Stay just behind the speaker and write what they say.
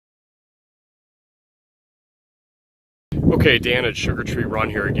Okay, Dan at Sugar Tree Run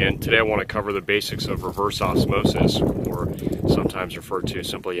here again. Today I want to cover the basics of reverse osmosis, or sometimes referred to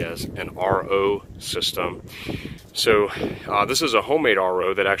simply as an RO system. So this is a homemade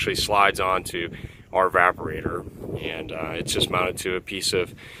RO that actually slides onto our evaporator, and it's just mounted to a piece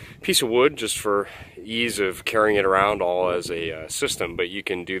of wood just for ease of carrying it around all as a system. But you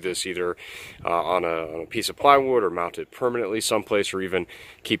can do this either on a piece of plywood or mount it permanently someplace, or even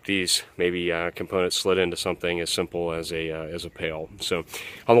keep these maybe components slid into something as simple as a pail. So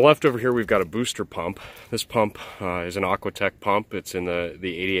on the left over here we've got a booster pump. This pump is an Aquatech pump. It's in the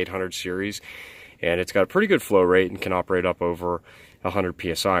 8800 series, and it's got a pretty good flow rate and can operate up over 100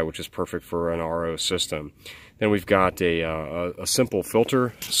 psi, which is perfect for an RO system. Then we've got a simple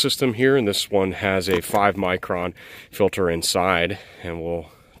filter system here, and this one has a 5 micron filter inside, and we'll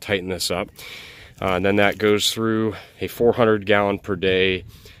tighten this up. And then that goes through a 400 gallon per day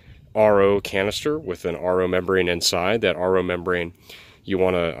RO canister with an RO membrane inside. That RO membrane you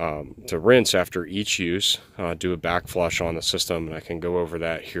want to rinse after each use, do a back flush on the system, and I can go over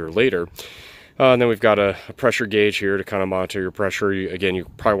that here later. And then we've got a pressure gauge here to kind of monitor your pressure. Again, you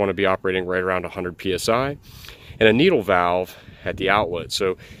probably want to be operating right around 100 psi. And a needle valve at the outlet.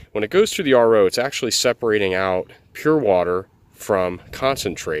 So when it goes through the RO, it's actually separating out pure water from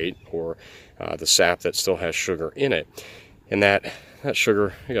concentrate, or the sap that still has sugar in it. And that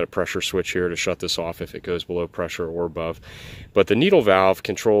sugar, I got a pressure switch here to shut this off if it goes below pressure or above. But the needle valve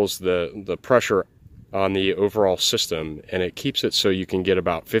controls the pressure on the overall system, and it keeps it so you can get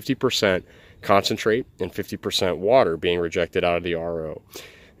about 50% concentrate and 50% water being rejected out of the RO.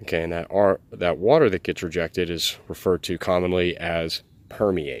 Okay, and that water that gets rejected is referred to commonly as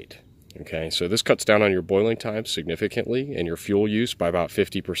permeate. Okay, so this cuts down on your boiling time significantly and your fuel use by about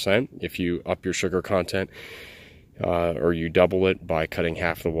 50% if you up your sugar content, or you double it by cutting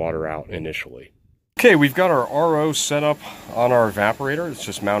half the water out initially. Okay, we've got our RO set up on our evaporator. It's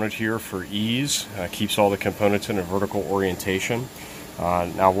just mounted here for ease. Keeps all the components in a vertical orientation.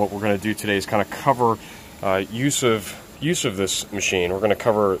 Now what we're going to do today is kind of cover use of this machine. We're going to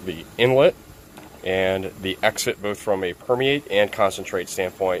cover the inlet and the exit, both from a permeate and concentrate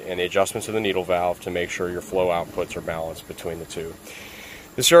standpoint, and the adjustments of the needle valve to make sure your flow outputs are balanced between the two.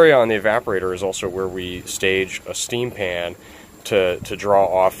 This area on the evaporator is also where we stage a steam pan to draw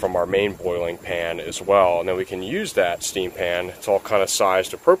off from our main boiling pan as well, and then we can use that steam pan. It's all kind of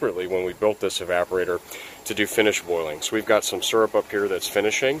sized appropriately when we built this evaporator to do finish boiling. So we've got some syrup up here that's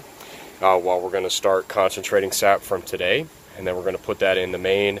finishing while we're going to start concentrating sap from today, and then we're going to put that in the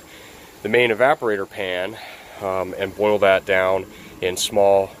main evaporator pan and boil that down in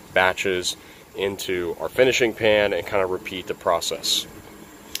small batches into our finishing pan and kind of repeat the process.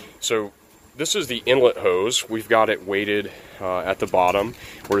 So this is the inlet hose. We've got it weighted at the bottom.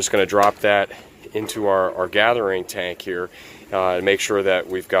 We're just going to drop that into our gathering tank here to make sure that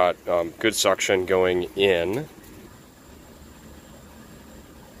we've got good suction going in.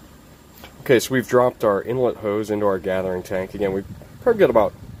 Okay, so we've dropped our inlet hose into our gathering tank. Again, we've probably got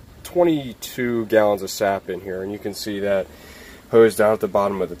about 22 gallons of sap in here, and you can see that hose down at the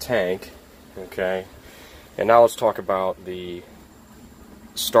bottom of the tank. Okay, and now let's talk about the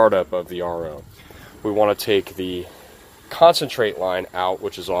startup of the RO. We want to take the concentrate line out,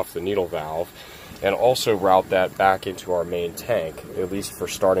 which is off the needle valve, and also route that back into our main tank, at least for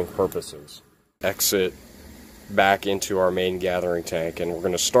starting purposes. Exit back into our main gathering tank, and we're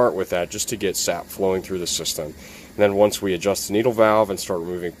going to start with that just to get sap flowing through the system. And then once we adjust the needle valve and start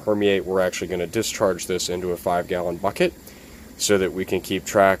removing permeate, we're actually going to discharge this into a 5-gallon bucket so that we can keep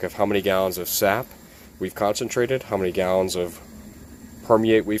track of how many gallons of sap we've concentrated, how many gallons of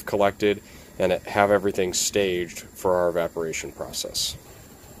permeate we've collected, and have everything staged for our evaporation process.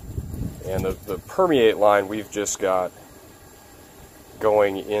 And the permeate line we've just got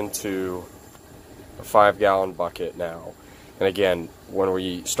going into a 5-gallon bucket now. And again, when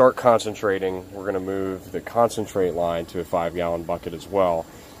we start concentrating, we're going to move the concentrate line to a 5-gallon bucket as well.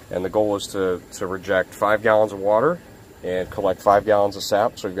 And the goal is to reject 5 gallons of water and collect 5 gallons of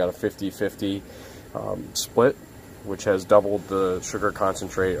sap. So we've got a 50-50 split, which has doubled the sugar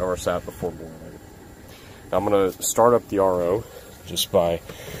concentrate of our sap before boiling. Now I'm going to start up the RO just by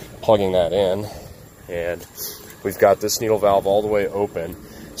plugging that in, and we've got this needle valve all the way open.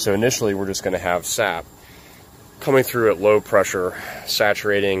 So initially we're just going to have sap coming through at low pressure,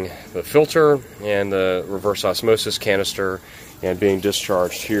 saturating the filter and the reverse osmosis canister, and being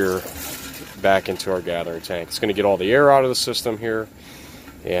discharged here back into our gathering tank. It's going to get all the air out of the system here,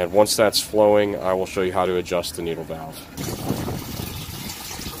 and once that's flowing, I will show you how to adjust the needle valve.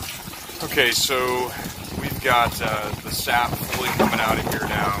 Okay, so we've got the sap fully coming out of here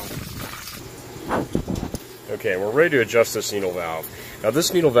now. Okay, we're ready to adjust this needle valve. Now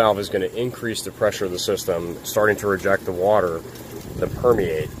this needle valve is going to increase the pressure of the system, starting to reject the water that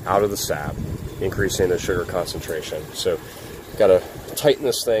permeate out of the sap, increasing the sugar concentration. So got to tighten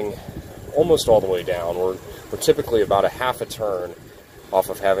this thing almost all the way down. We're typically about a half a turn off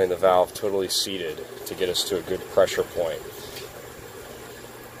of having the valve totally seated to get us to a good pressure point.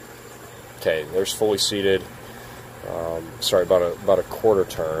 Okay, there's fully seated. Sorry, about a quarter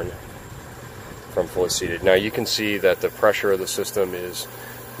turn from fully seated. Now you can see that the pressure of the system is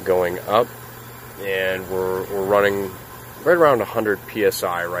going up, and we're running right around 100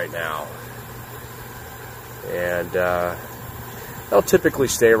 psi right now. And they'll typically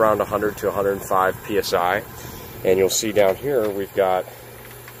stay around 100 to 105 psi. And you'll see down here we've got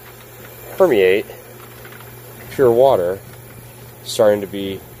permeate, pure water, starting to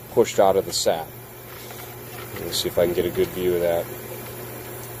be pushed out of the sap. Let me see if I can get a good view of that.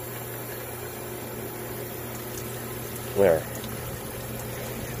 There.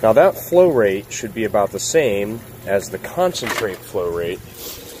 Now that flow rate should be about the same as the concentrate flow rate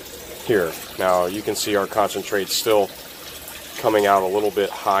here. Now you can see our concentrate still coming out a little bit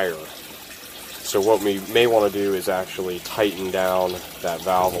higher. So what we may want to do is actually tighten down that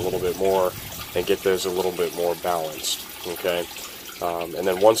valve a little bit more and get those a little bit more balanced. Okay, and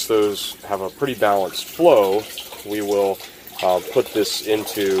then once those have a pretty balanced flow, we will put this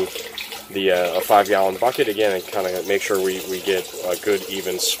into the a 5-gallon bucket again and kind of make sure we get a good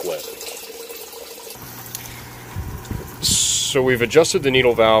even split. So we've adjusted the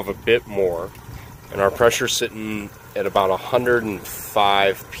needle valve a bit more, and our pressure's sitting at about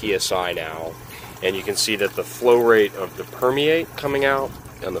 105 psi now. And you can see that the flow rate of the permeate coming out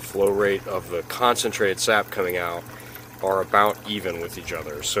and the flow rate of the concentrated sap coming out are about even with each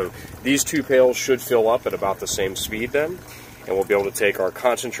other. So these two pails should fill up at about the same speed then, and we'll be able to take our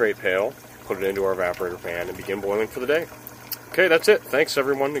concentrate pail, put it into our evaporator pan, and begin boiling for the day. Okay, that's it. Thanks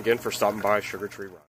everyone again for stopping by Sugar Tree Run.